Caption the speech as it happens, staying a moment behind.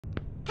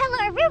Hello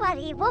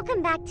everybody,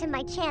 welcome back to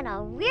my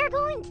channel. We're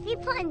going to be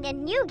playing a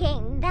new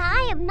game that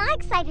I am not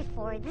excited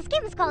for. This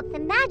game is called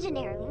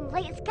Imaginary.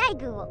 Play as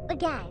Skygu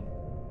again.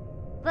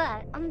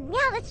 But,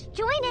 yeah, let's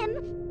join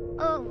him.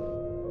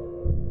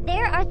 Oh,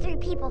 there are 3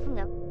 people from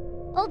the...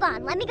 Hold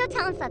on, let me go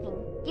tell him something.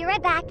 Be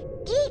right back.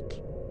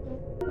 Eek!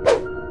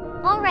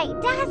 Alright,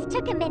 that has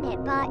took a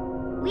minute, but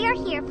we are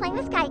here playing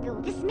with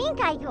Skygu. This mean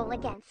Skygu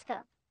again, so...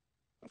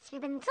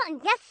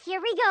 Yes,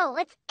 here we go.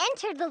 Let's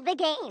enter the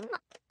game.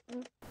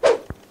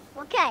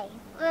 Okay,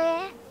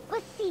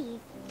 let's see.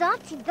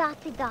 Dotty.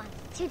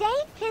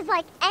 Today is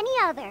like any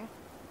other.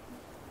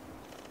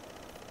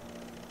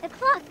 The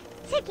clock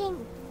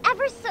ticking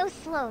ever so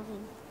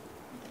slowly.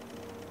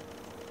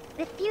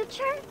 The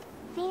future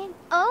seemed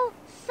oh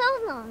so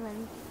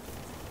long.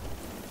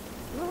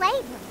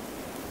 Labor,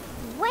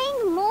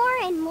 weighing more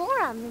and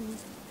more on me.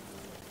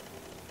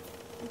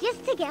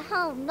 Just to get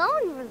home,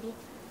 lone Ruby.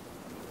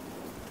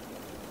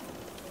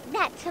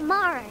 That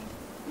tomorrow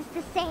is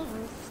the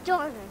same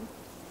story.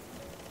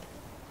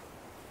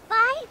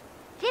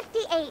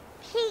 5:58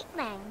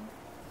 p.m.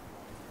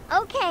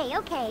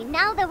 Okay,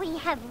 now that we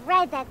have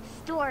read that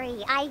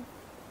story, I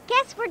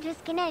guess we're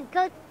just gonna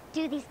go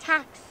do these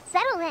tasks,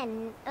 settle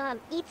in,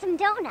 eat some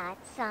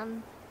donuts,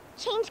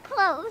 change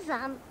clothes,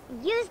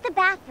 use the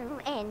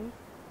bathroom, and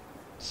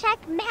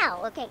check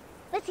mail. Okay,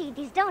 let's eat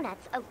these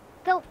donuts. Oh,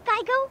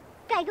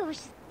 Geigo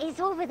is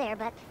over there,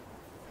 but,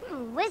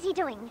 what is he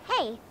doing?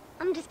 Hey,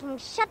 I'm just gonna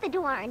shut the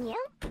door on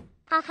you.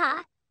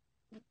 Haha.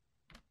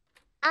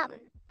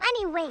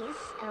 Anyways,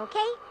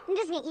 okay? I'm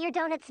just gonna eat your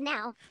donuts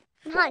now.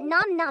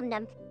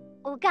 Nom.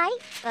 Okay?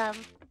 I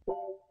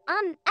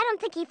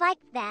don't think he'd like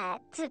that.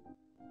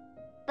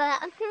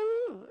 But,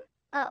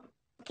 oh,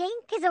 okay,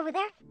 he's over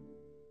there.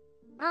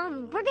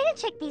 We're gonna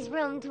check these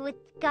rooms with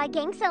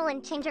Gangso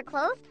and change our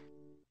clothes.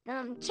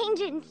 Change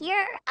it in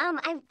here?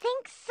 I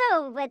think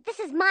so, but this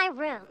is my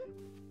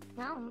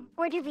room.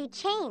 Where do we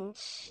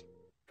change?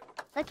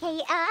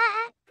 Okay,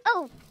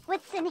 oh,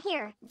 what's in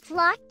here? It's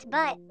locked,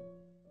 but...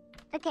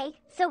 Okay,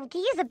 so we can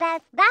use a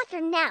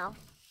bathroom now.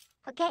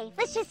 Okay,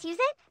 let's just use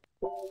it.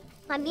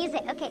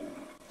 Music, okay.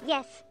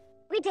 Yes,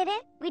 we did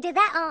it. We did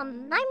that.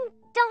 I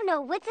don't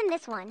know what's in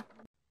this one.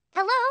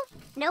 Hello?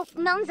 Nope,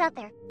 Melon's out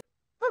there.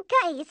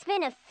 Okay, it's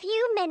been a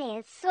few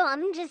minutes, so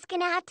I'm just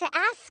gonna have to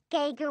ask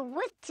Geiger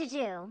what to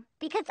do.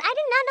 Because I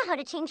do not know how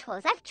to change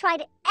clothes. I've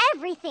tried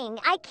everything.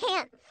 I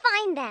can't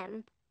find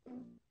them.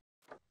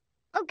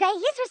 Okay,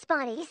 he's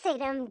responded. He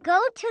said,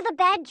 go to the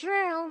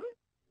bedroom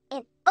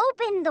and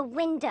open the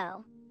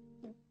window.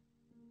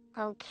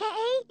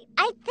 Okay,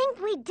 I think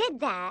we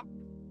did that.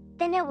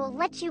 Then it will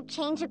let you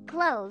change your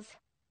clothes.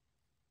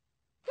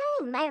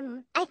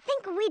 I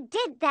think we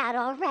did that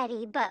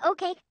already, but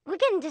okay, we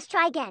can just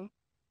try again.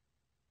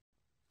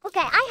 Okay,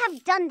 I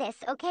have done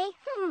this, okay?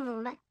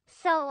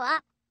 So, I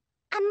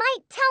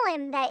might tell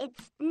him that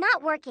it's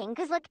not working,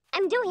 because look,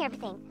 I'm doing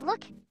everything.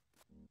 Look.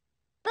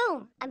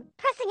 Boom, I'm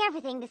pressing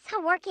everything, it's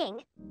not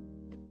working.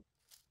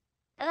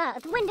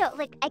 The window,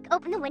 like, I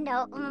open the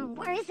window.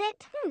 Where is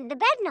it? The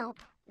bed, nope.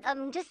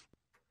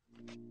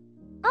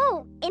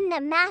 Oh, in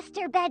the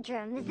master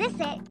bedroom. Is this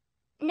it?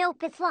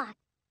 Nope, it's locked.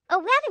 Oh,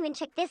 we haven't even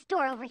checked this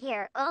door over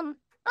here. Oh,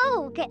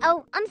 okay.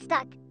 Oh, I'm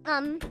stuck.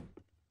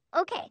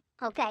 Okay.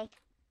 Okay.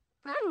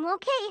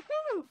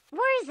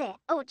 Where is it?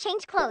 Oh,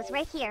 change clothes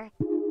right here.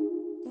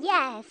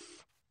 Yes.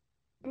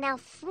 Now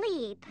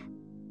sleep.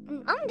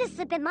 I'm just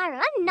sleeping in my room.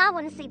 I do not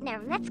want to sleep in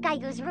there. That's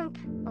Geigo's room.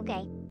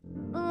 Okay.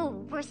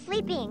 Ooh, we're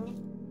sleeping.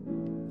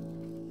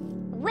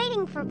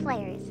 Waiting for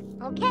players.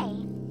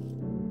 Okay.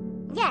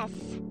 Yes.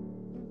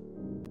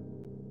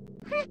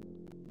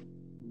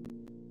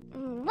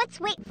 Let's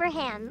wait for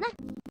him.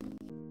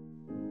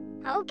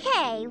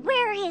 Okay,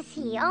 where is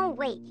he? Oh,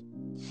 wait.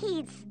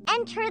 He's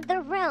entered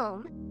the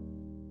room.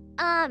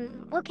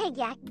 Okay,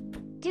 yeah.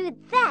 Do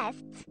this.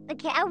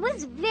 Okay, I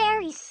was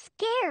very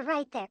scared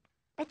right there.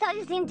 I thought he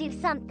was gonna do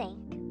something.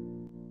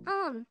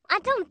 I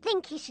don't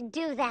think he should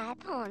do that.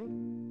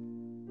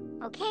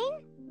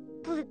 Okay?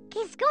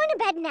 He's going to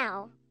bed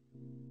now.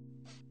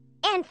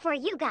 And for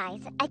you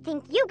guys, I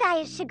think you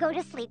guys should go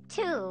to sleep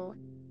too.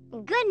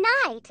 Good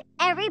night,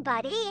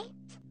 everybody.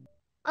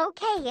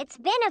 Okay, it's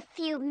been a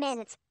few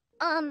minutes.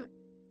 Okay.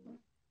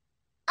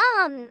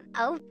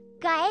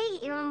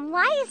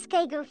 Why is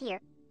Skego here?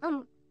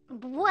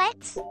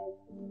 What?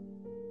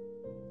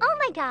 Oh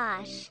my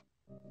gosh.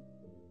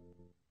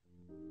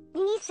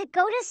 He needs to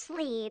go to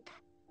sleep.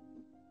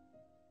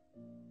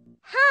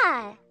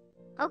 Huh.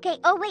 Okay,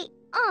 oh wait,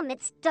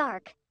 it's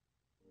dark.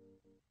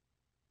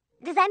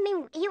 Does that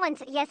mean he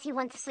wants, yes, he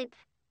wants to sleep.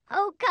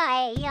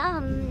 Okay,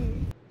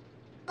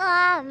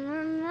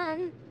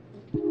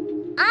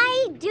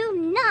 I do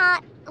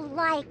not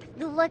like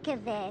the look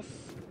of this.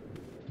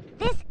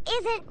 This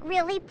isn't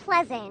really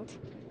pleasant.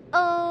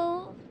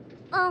 Oh,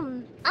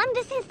 I'm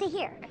just gonna stay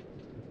here.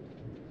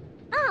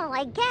 Oh,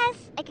 I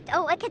guess I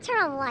could turn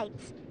on the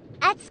lights.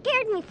 That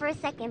scared me for a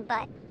second,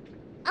 but,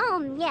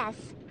 yes.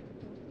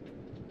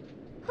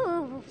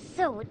 Ooh,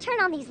 so turn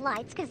on these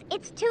lights, because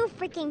it's too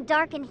freaking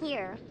dark in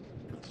here.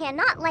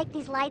 cannot like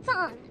these lights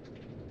on.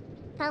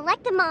 I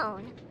like them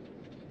on.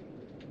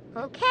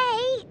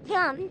 Okay,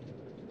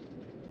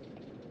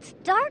 it's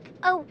dark.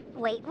 Oh,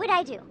 wait, what'd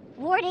I do?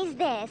 What is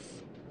this?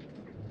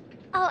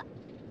 Oh,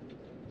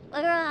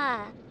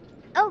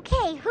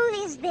 okay, who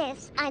is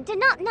this? I do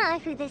not know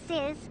who this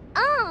is.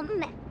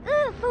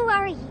 Who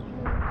are you?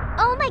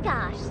 Oh my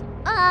gosh.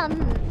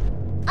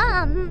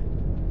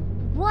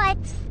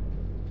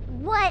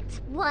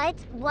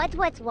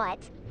 What?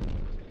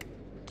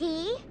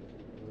 Key?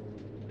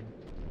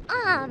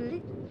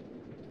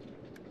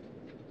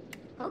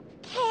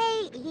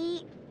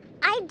 Okay,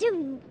 I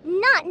do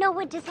not know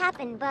what just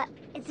happened, but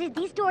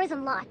these doors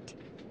unlocked.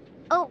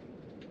 Oh,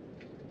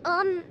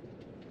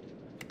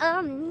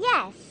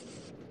 yes.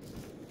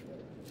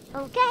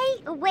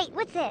 Okay, wait,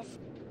 what's this?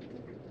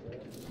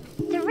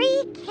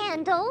 3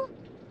 candle.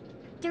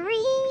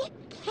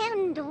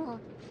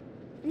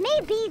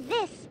 Maybe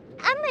this.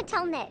 I'm gonna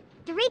tell him that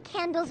 3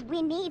 candles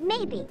we need,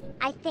 maybe,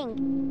 I think.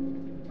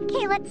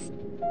 Okay, let's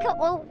go.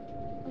 Oh,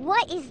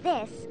 what is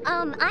this?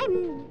 I'm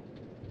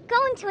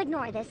going to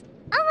ignore this.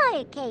 Oh,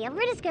 okay,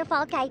 we're just gonna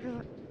follow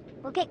Geiger.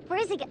 Okay, where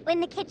is he? In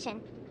the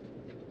kitchen.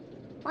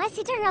 Why is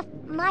he turning off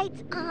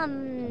lights?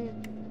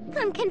 I'm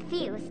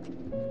confused.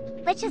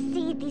 Let's just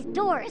see these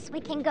doors.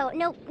 We can go.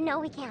 No,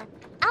 we can't.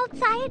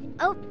 Outside?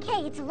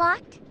 Okay, it's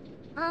locked.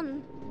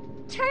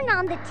 Turn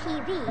on the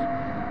TV.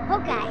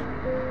 Okay.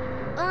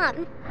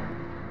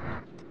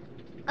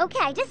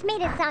 Okay, I just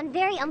made it sound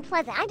very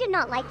unpleasant. I do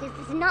not like this.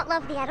 This is not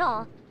lovely at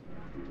all.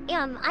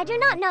 I do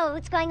not know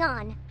what's going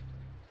on.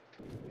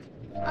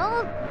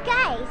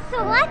 Okay, so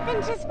I've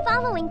been just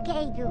following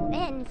Keigu,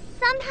 and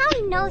somehow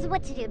he knows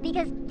what to do,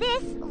 because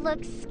this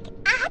looks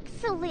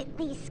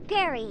absolutely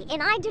scary,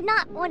 and I do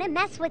not want to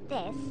mess with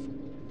this.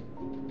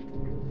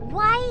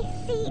 Why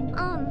is he,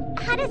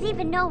 how does he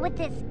even know what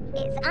this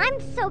is?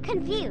 I'm so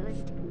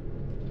confused.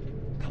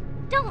 I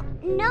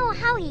don't know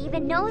how he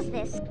even knows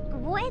this.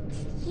 What?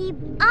 He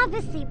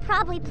obviously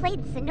probably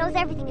played this and knows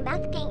everything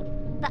about the game.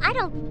 But I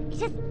don't,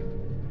 it's just,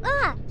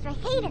 I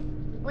hate it.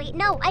 Wait,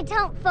 no, I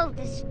don't vote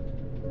this.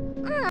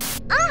 What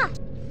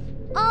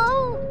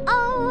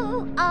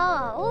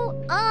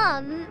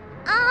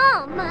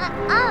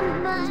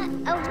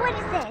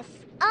is this?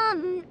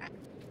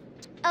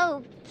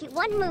 Okay,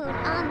 one mood.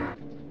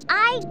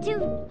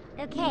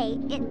 Okay,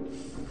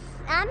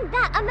 I'm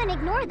gonna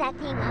ignore that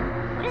thing.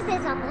 What is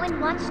this? One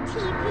watch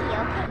TV.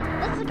 Okay,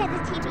 let's look at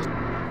this TV.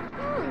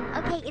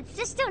 Okay, it's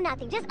just still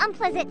nothing, just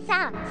unpleasant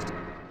sounds.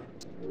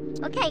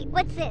 Okay,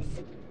 what's this?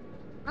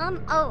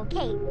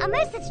 Okay, I'm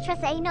gonna just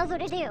trust that he knows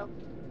what to do.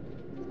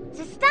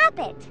 Just stop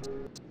it.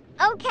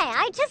 Okay,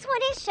 I just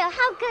want to show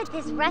how good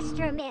this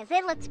restroom is.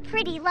 It looks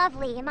pretty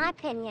lovely in my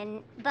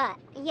opinion. But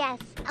yes,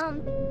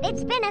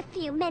 it's been a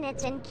few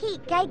minutes and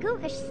Geigu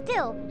has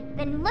still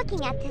been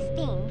looking at this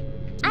thing.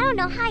 I don't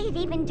know how he's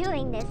even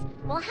doing this.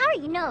 Well, how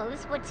he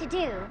knows what to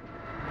do.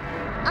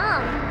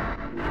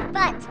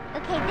 But,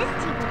 okay, this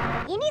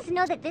TV. You need to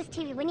know that this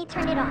TV, when you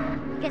turn it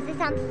on, because it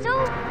sounds so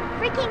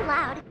freaking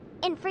loud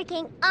and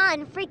freaking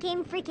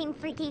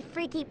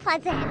freaky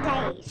pleasant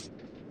days.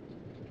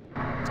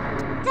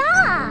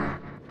 Duh!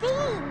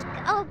 Think!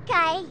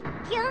 Okay.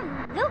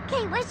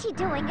 Okay, what's she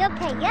doing?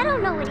 Okay, I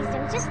don't know what he's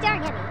doing. Just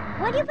staring at me.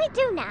 What do we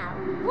do now?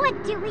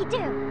 What do we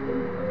do?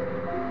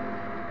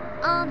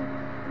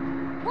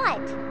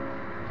 What?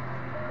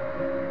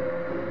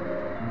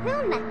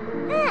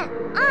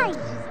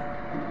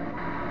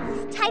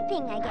 He's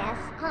typing, I guess.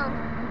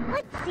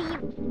 Let's see.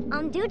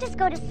 Do just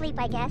go to sleep,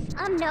 I guess.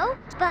 No,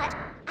 but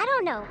I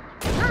don't know.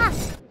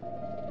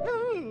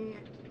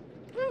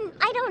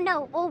 I don't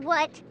know. Or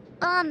what?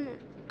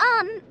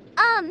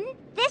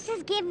 This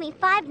is giving me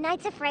Five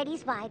Nights at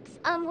Freddy's vibes.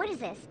 What is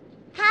this?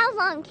 How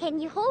long can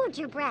you hold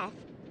your breath?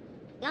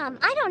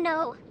 I don't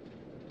know.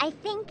 I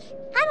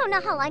don't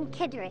know how long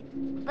could it,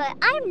 but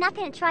I'm not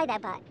gonna try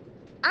that, but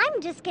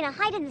I'm just gonna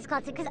hide in this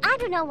closet because I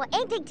don't know what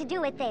anything to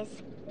do with this.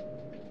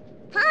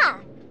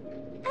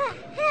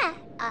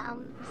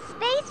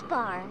 Space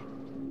bar.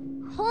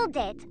 Hold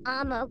it.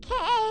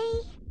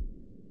 Okay.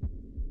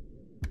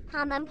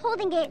 I'm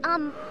holding it.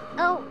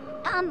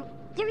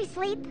 Do we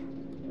sleep?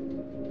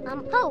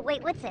 Oh,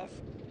 wait, what's this?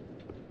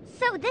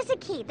 So, there's a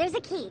key. There's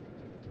a key.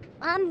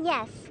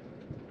 Yes.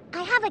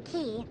 I have a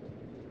key.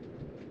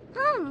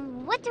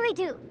 What do I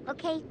do?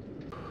 Okay.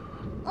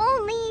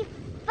 Only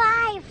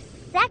 5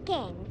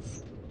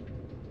 seconds.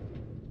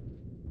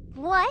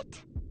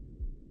 What?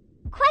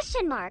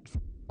 Question marks.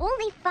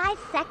 Only 5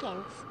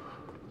 seconds.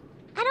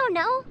 I don't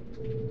know.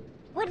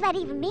 What does that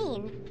even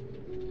mean?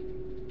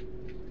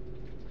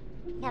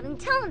 You haven't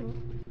told.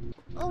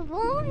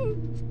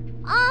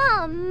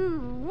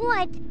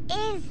 What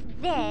is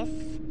this?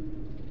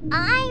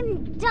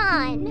 I'm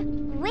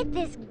done with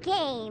this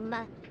game.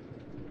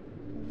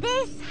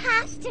 This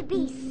has to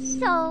be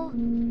so,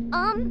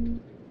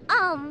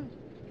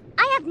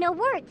 I have no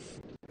words.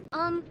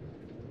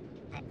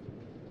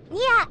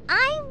 Yeah,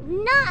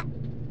 I'm not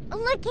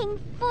looking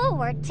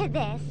forward to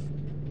this.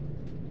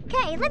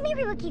 Okay, let me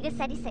read what Kiga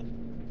said. He said,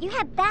 you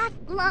have bad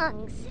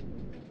lungs.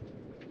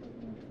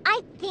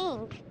 I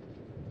think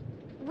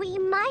we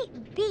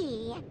might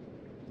be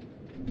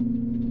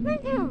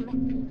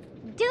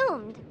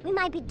doomed. We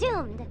might be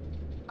doomed.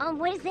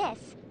 What is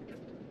this?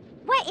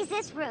 What is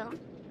this room?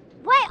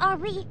 What are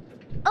we?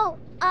 Oh,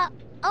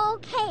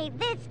 okay,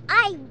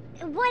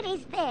 what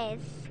is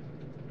this?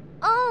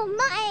 Oh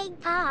my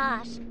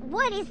gosh,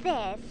 what is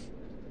this?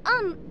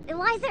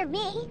 Why is there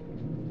me?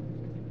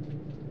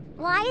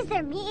 Why is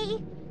there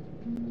me?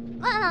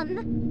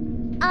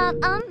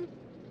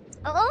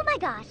 Oh my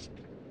gosh.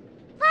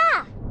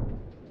 Ah!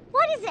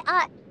 What is it?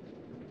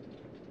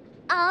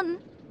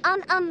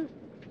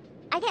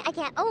 I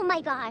can't, oh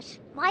my gosh.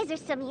 Why is there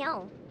some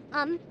yo?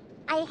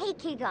 I hate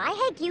Kigo. I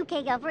hate you,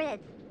 Kigo, for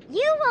this.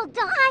 You will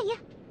die!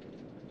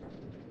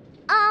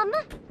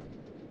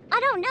 I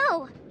don't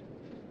know.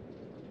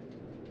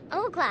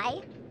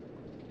 Okay.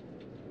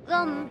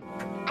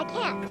 I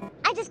can't.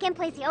 I just can't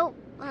play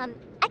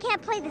I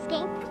can't play this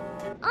game.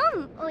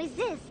 Oh, is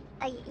this?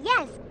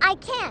 Yes, I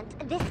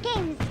can't. This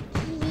game's...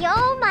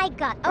 Oh my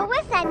god. Oh,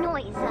 what's that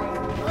noise?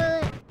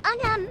 Oh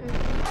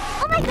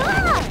my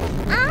god!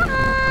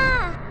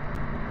 Ah!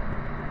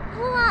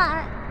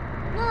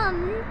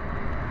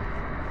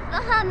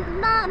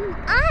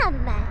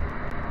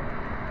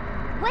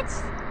 What?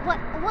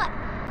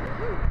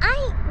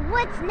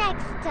 What's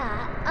next?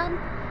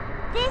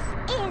 This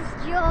is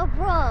your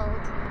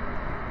world.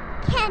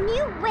 Can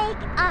you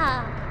wake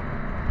up?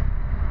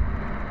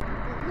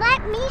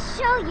 Let me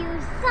show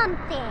you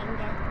something.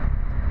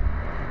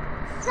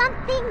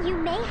 Something you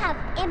may have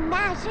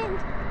imagined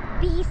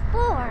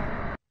before.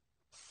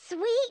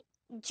 Sweet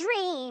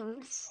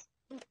dreams.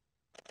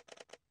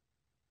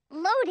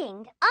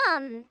 Loading.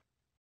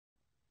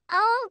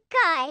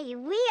 Okay,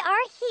 we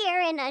are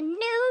here in a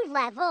new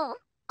level.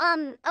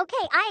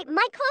 Okay,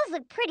 my clothes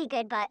look pretty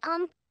good, but,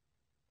 I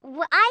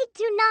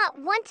do not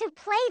want to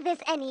play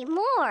this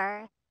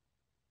anymore.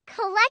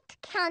 Collect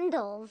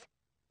candles.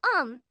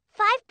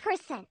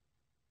 5%.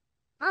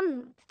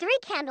 3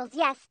 candles,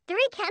 yes.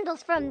 3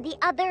 candles from the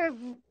other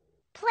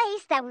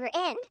place that we're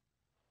in.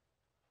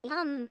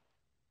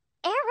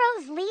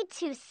 Arrows lead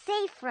to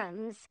safe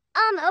rooms.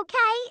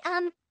 Okay,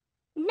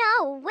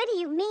 no, what do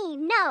you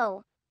mean,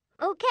 no?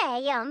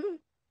 Okay,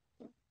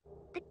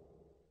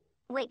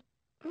 wait.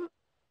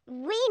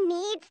 We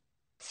need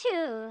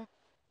to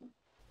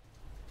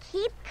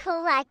keep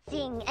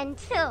collecting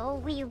until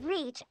we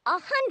reach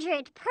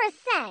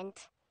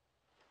 100%.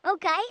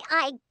 Okay,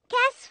 I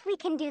guess we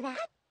can do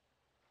that.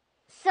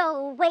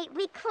 So, wait,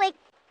 we click,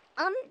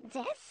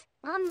 this?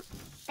 I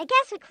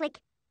guess we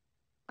click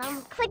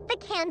the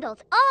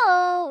candles.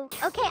 Oh,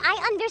 okay, I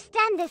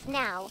understand this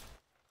now.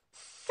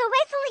 So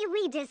basically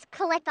we just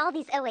collect all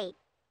these, oh wait.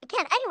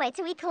 Anyway,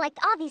 so we collect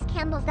all these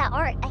candles that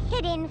are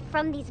hidden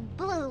from these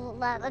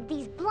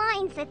these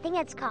blinds, I think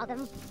it's called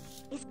them.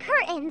 These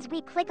curtains,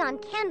 we click on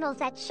candles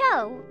that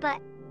show, but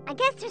I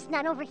guess there's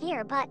none over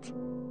here, but...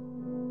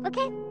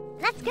 Okay,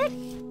 that's good.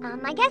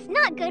 I guess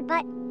not good,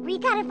 but we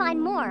gotta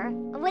find more.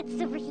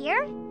 What's over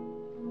here?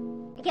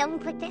 Okay, I'm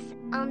gonna click this,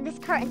 this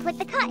curtain, click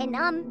the curtain,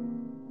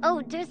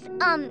 oh, there's,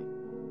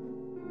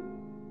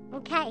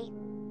 okay.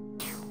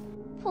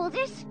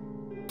 Folders?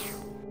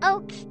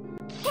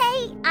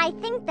 Okay, I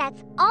think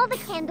that's all the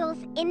candles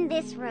in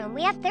this room.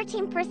 We have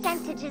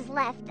 13%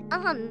 left.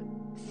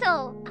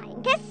 So I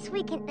guess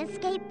we can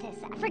escape this.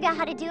 I forgot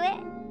how to do it.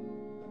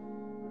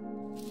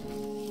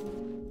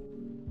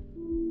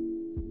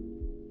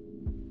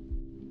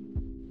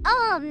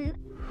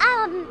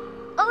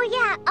 Oh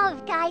yeah,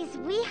 guys,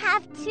 we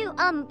have to,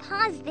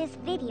 pause this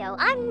video.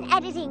 I'm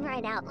editing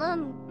right now.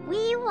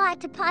 We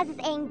want to pause this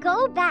and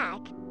go back.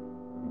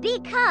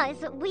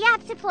 Because we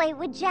have to play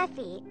with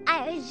Jeffy.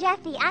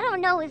 Jeffy, I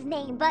don't know his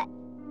name, but,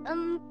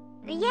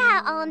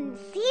 yeah,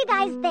 see you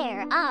guys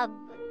there.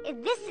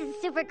 This is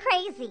super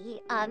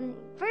crazy.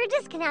 We're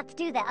just gonna have to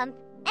do that.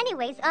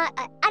 Anyways, I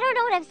don't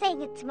know what I'm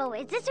saying at the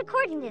moment. It's just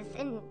recording this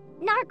and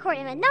not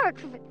recording and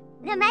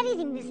I'm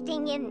editing this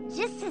thing and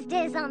just as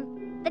this,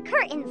 the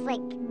curtains,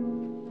 like,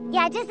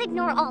 yeah, just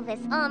ignore all this.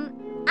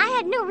 I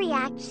had no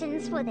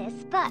reactions for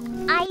this, but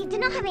I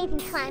did not have anything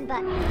planned,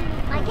 but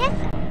I guess...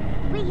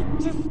 We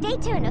just stay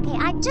tuned, okay?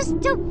 Just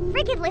don't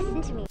freaking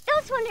listen to me.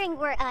 Those wondering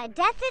where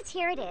death is,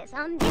 here it is.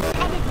 This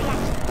edit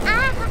reaction.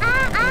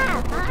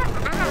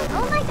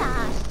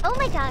 Oh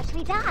my gosh,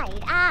 we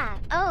died.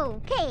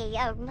 Okay.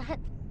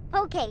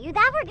 Okay,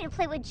 that we're gonna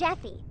play with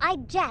Jeffy.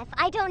 Jeff,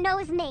 I don't know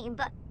his name,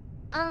 but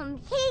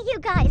here you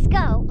guys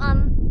go.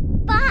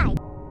 Bye.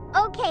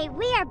 Okay,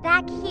 we are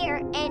back here,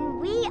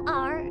 and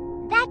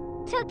that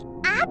took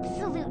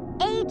absolute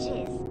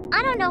ages.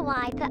 I don't know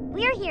why, but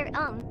we're here,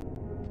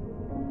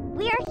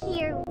 we are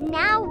here,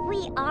 now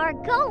we are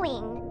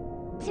going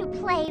to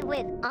play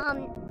with,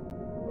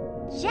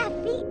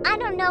 Jeffy, I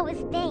don't know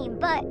his name,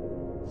 but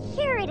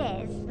here it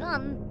is,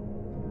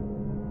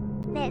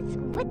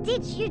 what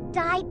did you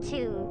die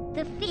to?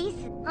 The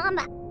feast,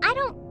 I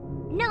don't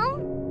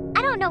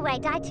know what I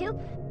died to.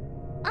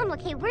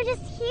 Okay, we're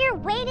just here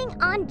waiting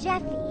on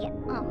Jeffy,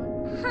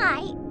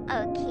 hi,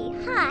 okay,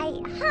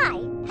 hi,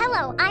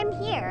 hello, I'm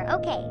here,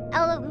 okay,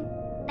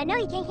 I know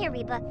you can't hear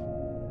me, but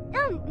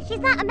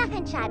I'm not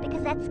gonna chat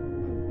because that's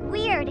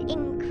weird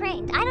and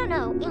cringe. I don't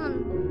know.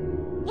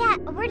 Yeah,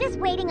 we're just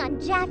waiting on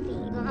Jeffy.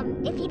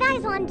 If you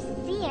guys want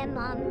to see him,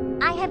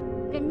 I have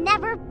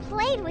never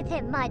played with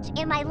him much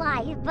in my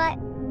life, but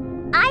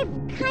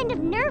I'm kind of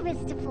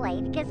nervous to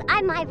play because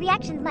my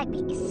reactions might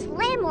be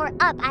slim or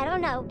up. I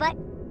don't know, but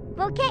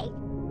okay.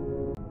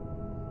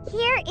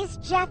 Here is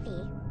Jeffy.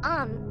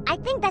 I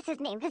think that's his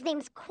name. His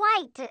name's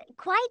quite good.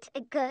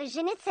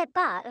 Je ne sais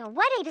pas.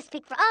 What I just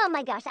speak for? Oh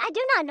my gosh, I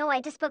do not know.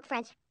 I just spoke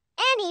French.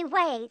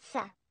 Anyways,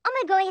 I'm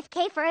gonna go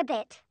AFK for a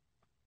bit.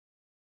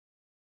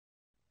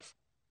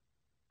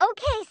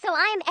 Okay, so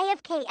I'm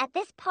AFK at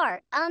this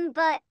part.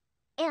 Yes,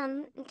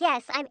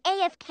 I'm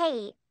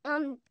AFK.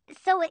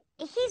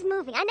 He's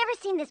moving. I never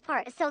seen this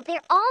part. So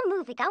they're all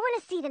moving. I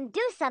want to see them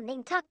do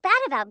something, talk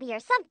bad about me or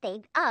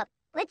something.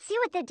 Let's see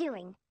what they're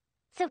doing.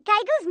 So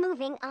Geigo's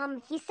moving.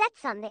 He said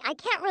something. I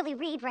can't really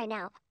read right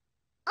now.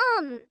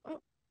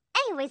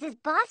 Anyways, his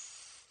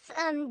boss,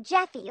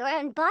 Jeffy,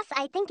 or boss,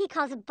 I think he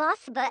calls it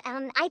boss, but,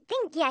 I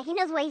think, yeah, he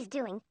knows what he's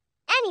doing.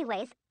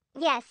 Anyways,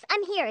 yes,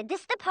 I'm here.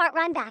 This is the part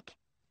where I'm back.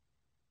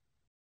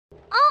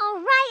 All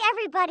right,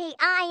 everybody,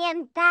 I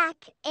am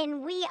back,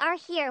 and we are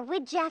here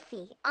with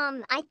Jeffy.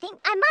 I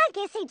think, I might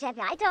get say Jeffy,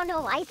 I don't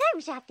know, I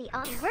said Jeffy.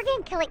 We're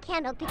gonna kill it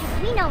candle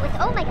because we know it's,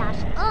 oh my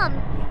gosh,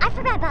 I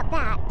forgot about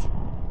that.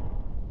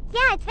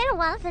 Yeah, it's been a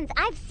while since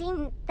I've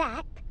seen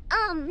that.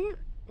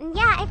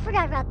 Yeah, I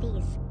forgot about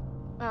these.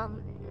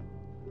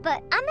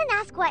 But I'm gonna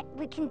ask what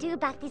we can do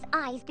about these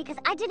eyes because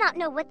I do not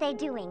know what they're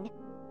doing.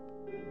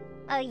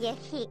 Oh yeah,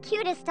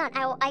 cutest stunt.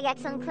 I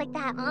accidentally clicked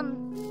that.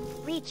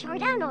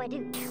 Recharge. I don't know what to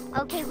do.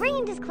 Okay, we're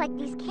gonna just collect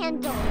these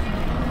candles.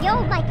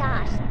 Yo, my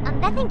gosh.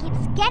 That thing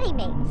keeps getting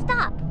me.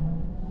 Stop.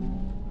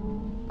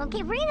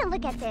 Okay, we're gonna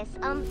look at this.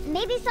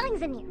 Maybe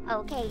something's in here.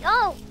 Okay.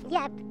 Oh,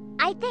 yep.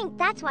 I think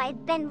that's why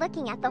I've been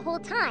looking at the whole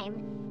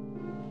time.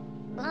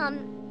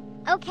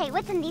 Okay,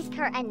 what's in these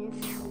curtains?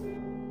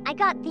 I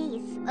got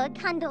these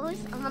candles.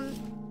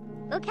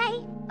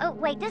 Okay. Oh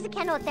wait, there's a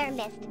candle up there I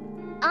missed.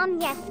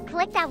 Yes,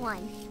 collect that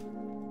one.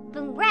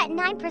 But we're at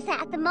 9%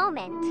 at the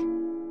moment.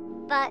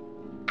 But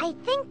I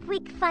think we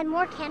can find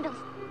more candles.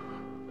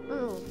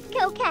 Ooh,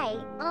 okay.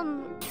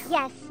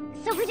 Yes.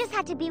 So we just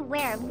have to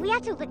beware. We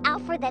have to look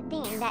out for that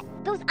thing,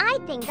 those eye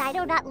things I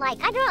do not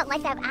like. I do not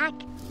like that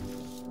act.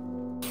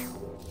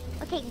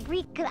 Okay,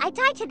 I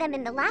died to them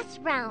in the last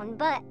round,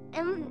 but,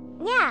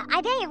 yeah,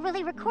 I didn't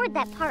really record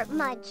that part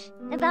much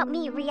about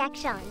me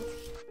reactions.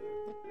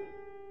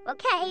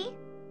 Okay,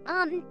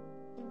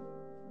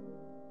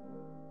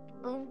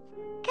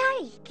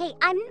 okay,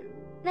 I'm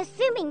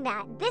assuming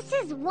that this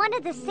is one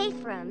of the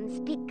safe rooms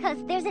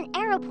because there's an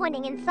arrow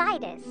pointing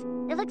inside us.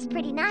 It looks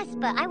pretty nice,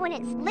 but I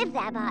wouldn't live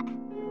there, but,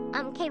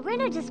 okay, we're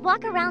gonna just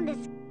walk around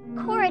this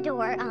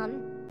corridor,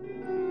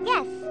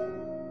 yes,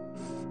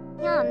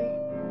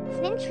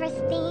 it's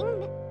interesting.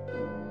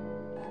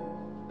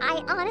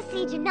 I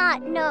honestly do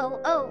not know.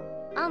 Oh,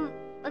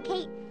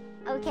 okay,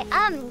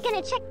 I'm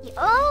gonna check you.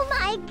 Oh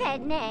my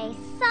goodness,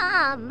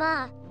 I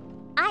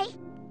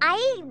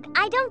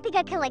don't think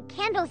I can like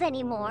candles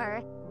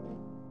anymore.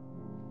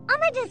 I'm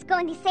gonna just go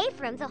in these safe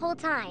rooms the whole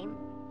time.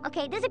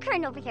 Okay, there's a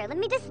curtain over here. Let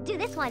me just do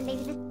this one.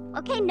 Maybe this.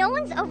 Okay, no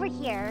one's over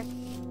here.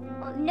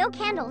 Well, no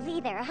candles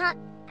either, huh?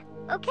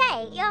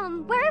 Okay,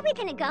 where are we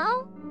gonna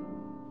go?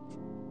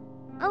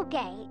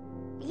 Okay.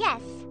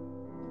 Yes.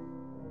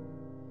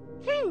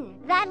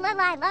 La la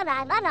la la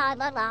la la la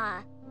la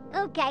la.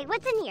 Okay,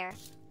 what's in here?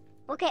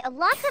 Okay,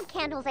 lots of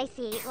candles I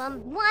see.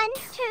 1,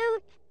 2,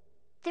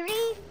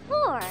 3,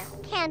 4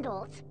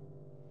 candles.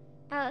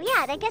 Oh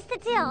yeah, I guess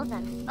that's all of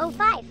them. Oh,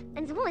 5.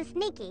 And one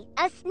sneaky.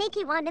 A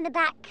sneaky one in the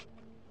back.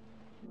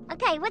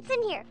 Okay, what's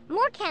in here?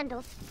 More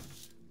candles.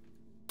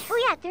 Oh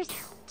yeah, there's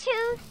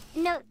 2.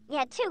 No,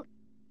 yeah, 2.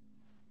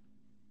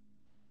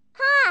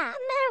 I'm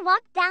gonna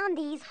walk down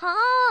these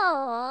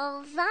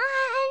halls.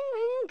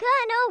 I'm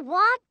gonna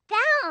walk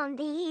down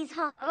these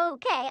halls.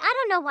 Okay, I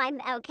don't know why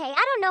I'm okay.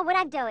 I don't know what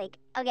I'm doing.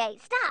 Okay,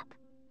 stop.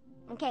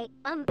 Okay,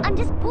 I'm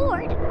just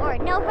bored. Or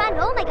no, run.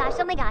 Oh my gosh,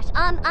 oh my gosh.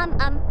 I'm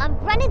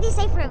running these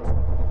safe rooms.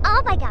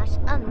 Oh my gosh.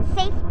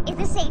 Safe. Is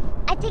this safe?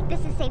 I think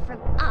this is safe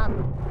room.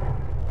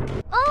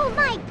 Oh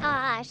my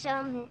gosh.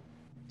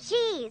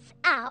 Jeez.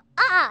 Ow.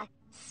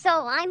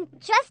 So I'm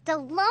just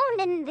alone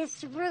in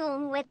this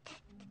room with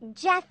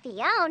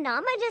Jeffy. I don't know.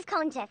 I'm gonna just call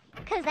him Jeffy,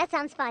 because that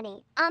sounds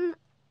funny.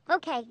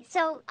 Okay,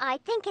 so I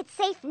think it's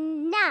safe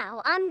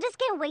now. I'm just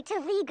gonna wait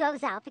till Lee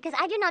goes out, because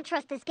I do not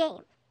trust this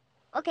game.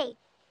 Okay,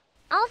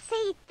 I'll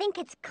say think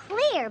it's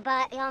clear,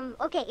 but,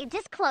 okay, it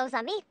just closed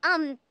on me.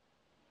 Okay,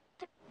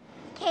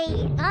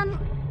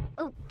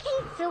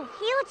 okay, so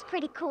he looks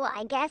pretty cool,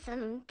 I guess.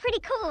 Pretty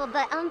cool,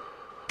 but,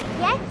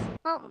 yes?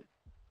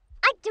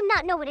 I do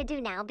not know what to do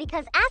now,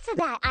 because after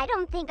that, I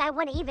don't think I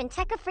want to even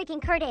check a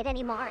freaking Curdate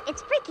anymore.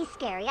 It's freaky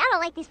scary. I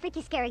don't like these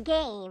freaky scary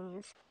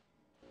games.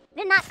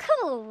 They're not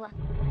cool.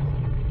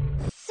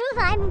 So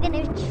I'm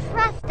gonna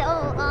trust,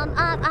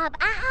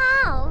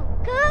 ow!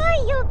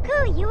 You.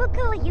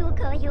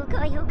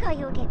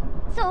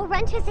 So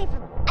run to a safe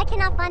room. I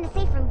cannot find a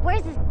safe room.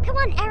 Where's this? Come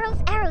on,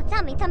 arrows, arrows.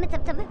 Tell me.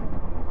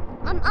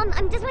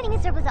 I'm just running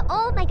in circles.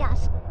 Oh my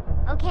gosh.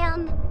 Okay,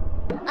 I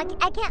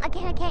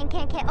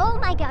can't. Oh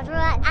my gosh.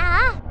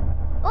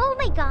 Oh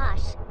my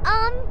gosh.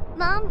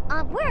 Mom,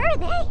 where are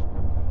they?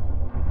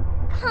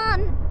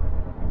 Come.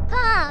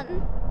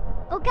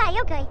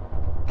 Okay.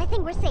 I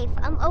think we're safe.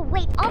 Oh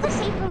wait, all the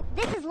safe room.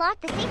 This is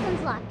locked. The safe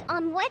room's locked.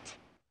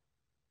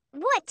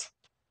 What?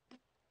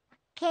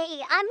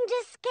 Okay, I'm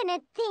just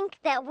gonna think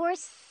that we're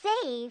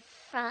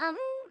safe.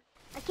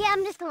 Okay,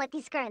 I'm just gonna let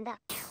these go in the.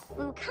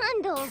 Ooh,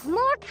 candles,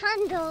 more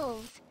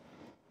candles.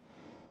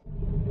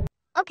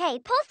 Okay,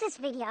 post this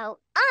video.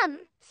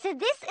 So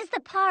this is the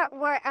part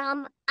where,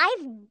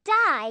 I've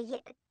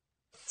died.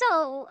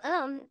 So,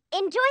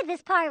 enjoy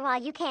this part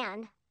while you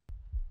can.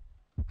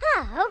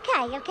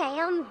 Okay,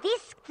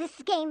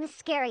 this game is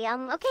scary.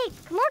 Okay,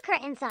 more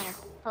curtains on.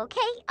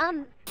 Okay,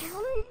 yeah.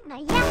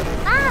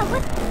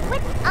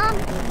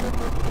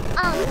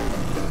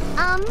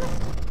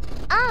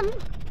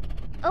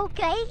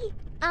 Okay,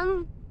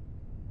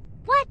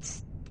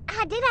 what?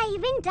 How did I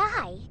even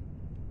die?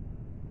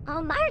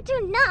 I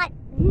do not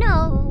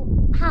know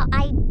how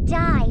I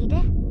died.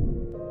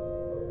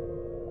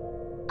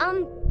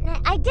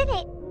 I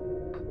didn't.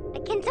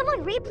 Can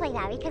someone replay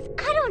that? Because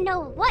I don't know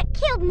what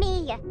killed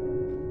me.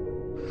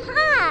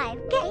 Hi,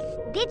 guys,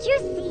 did you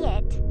see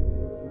it?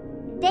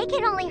 They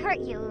can only hurt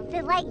you if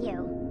they let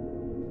you.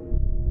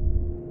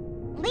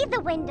 Leave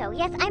the window.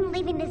 Yes, I'm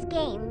leaving this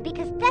game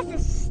because this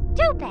is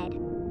stupid.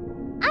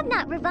 I'm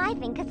not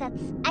reviving because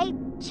I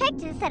checked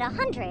this at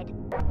 100.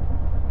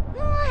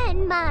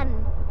 Come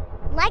on.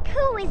 Like,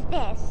 who is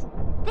this?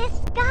 This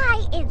guy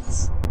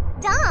is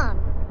dumb.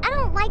 I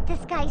don't like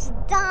this guy's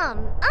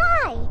dumb.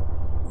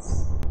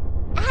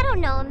 I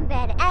don't know, I'm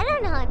bad. I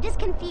don't know, I'm just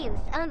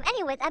confused.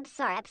 Anyways, I'm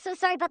sorry. I'm so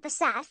sorry about the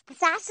sass. The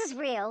sass is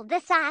real. The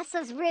sass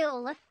is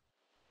real.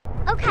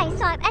 Okay,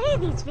 so I'm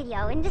editing this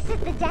video, and this is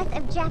the death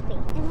of Jeffy.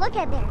 And look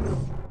at this.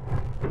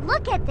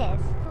 Look at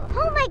this.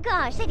 Oh my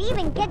gosh, I didn't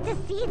even get to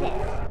see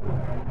this.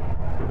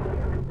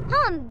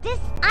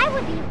 I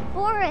would be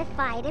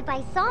horrified if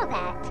I saw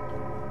that.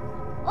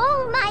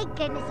 Oh my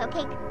goodness,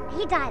 okay,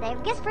 he died. I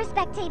guess for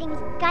spectating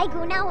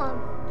Gaigu now,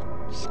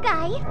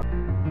 Sky.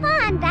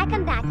 I'm back,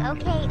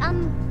 okay,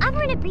 I'm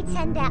gonna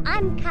pretend that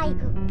I'm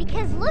Kaigu,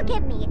 because look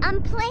at me,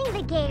 I'm playing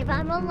the game,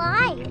 I'm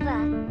alive.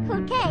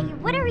 Okay,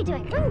 what are we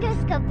doing? We're gonna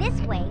just go this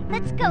way.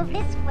 Let's go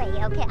this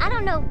way, okay, I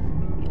don't know.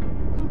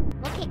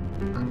 Okay,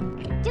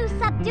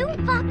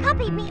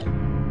 copy me.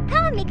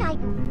 Copy me,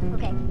 Kaigu.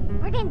 Okay,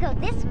 we're gonna go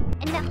this way,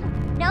 and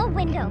no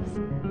windows.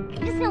 I'm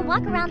just gonna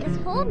walk around this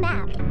whole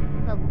map.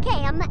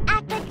 Okay, I'm gonna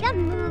act like a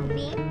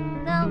movie.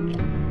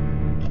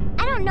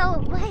 I don't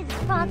know what his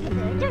fault is.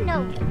 I don't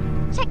know.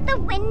 Check the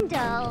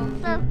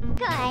windows,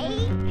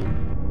 okay?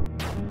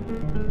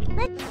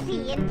 Let's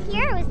see, in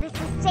here, is this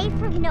a safe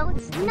room? No,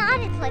 it's not.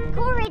 It's like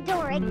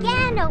corridor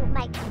again. Oh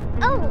my,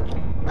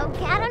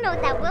 okay, I don't know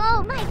what that will.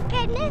 Oh my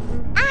goodness,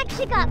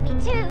 actually got me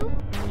too.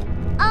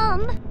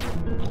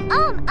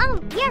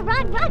 Yeah,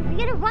 run. We're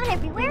gonna run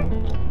everywhere.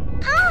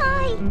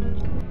 Hi!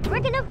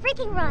 We're gonna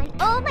freaking run.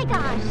 Oh my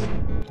gosh.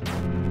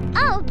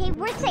 Oh, okay,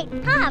 we're safe.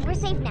 We're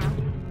safe now.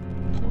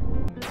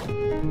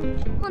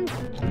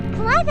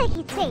 Glad that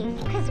he's safe,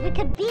 because we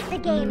could beat the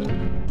game.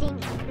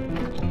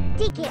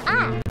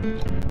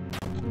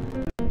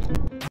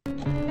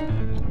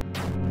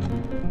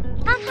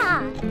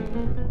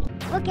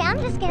 Okay, I'm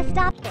just gonna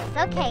stop this.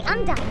 Okay,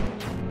 I'm done.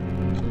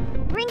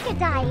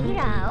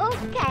 Brinkadida.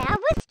 Okay, I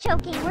was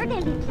joking. We're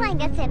gonna be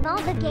playing as him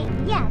all the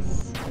game.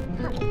 Yes.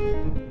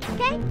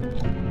 Okay.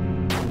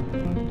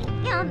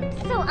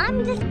 So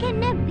I'm just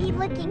gonna be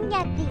looking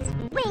at these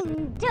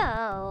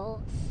windows.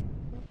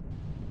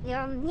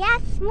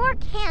 Yes, more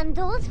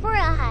candles for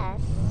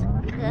us.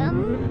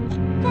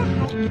 The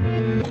heck?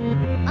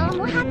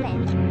 What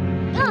happened?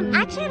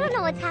 Actually, I don't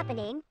know what's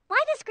happening.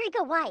 Why does screen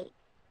go white?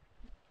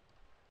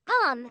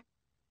 Hello?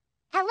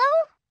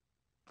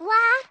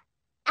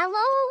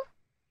 Hello?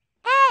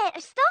 Hey,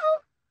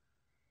 stop?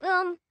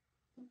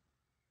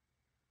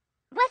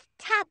 What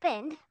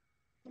happened?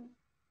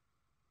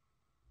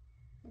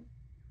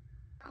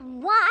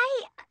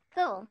 Why?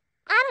 Oh,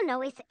 I don't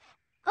know.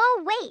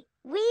 Oh, wait.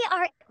 We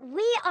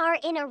are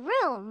in a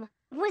room.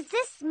 This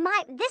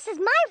is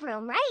my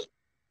room, right?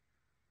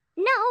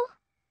 No.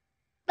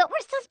 But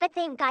we're still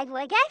spectating Gaigu,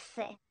 I guess.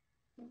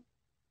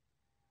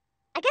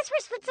 I guess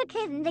we're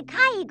spectating the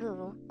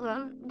Gaigu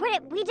room.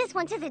 We just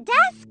went to the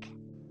desk?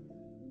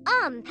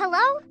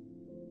 Hello?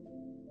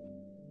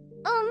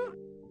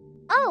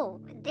 Oh,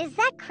 is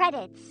that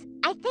credits?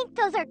 I think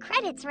those are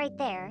credits right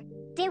there.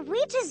 Did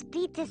we just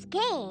beat this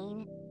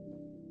game?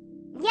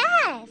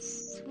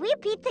 Yes, we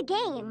beat the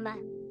game.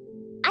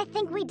 I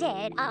think we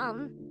did.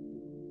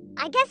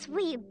 I guess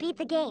we beat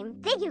the game.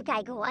 Thank you,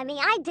 Gaigu. I mean,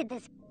 I did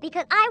this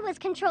because I was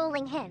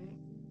controlling him.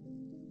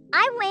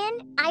 I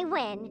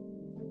win.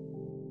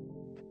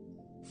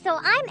 So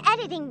I'm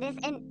editing this,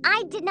 and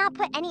I did not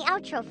put any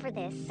outro for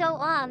this. So,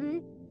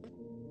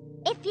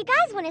 if you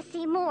guys want to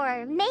see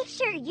more, make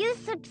sure you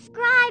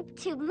subscribe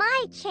to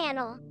my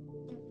channel.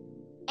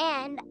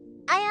 And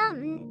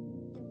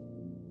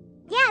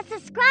yeah,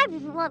 subscribe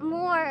if you want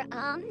more,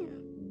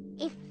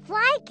 if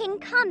like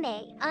and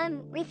comment,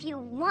 if you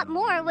want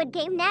more, what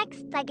game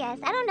next, I guess.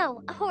 I don't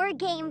know, horror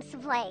games to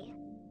play.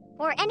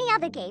 Or any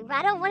other game,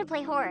 I don't want to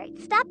play horror.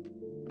 Stop,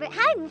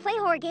 how do you play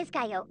horror games,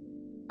 Gaio?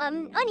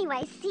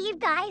 Anyway, see you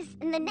guys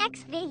in the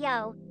next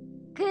video.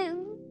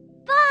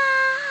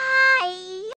 Goodbye!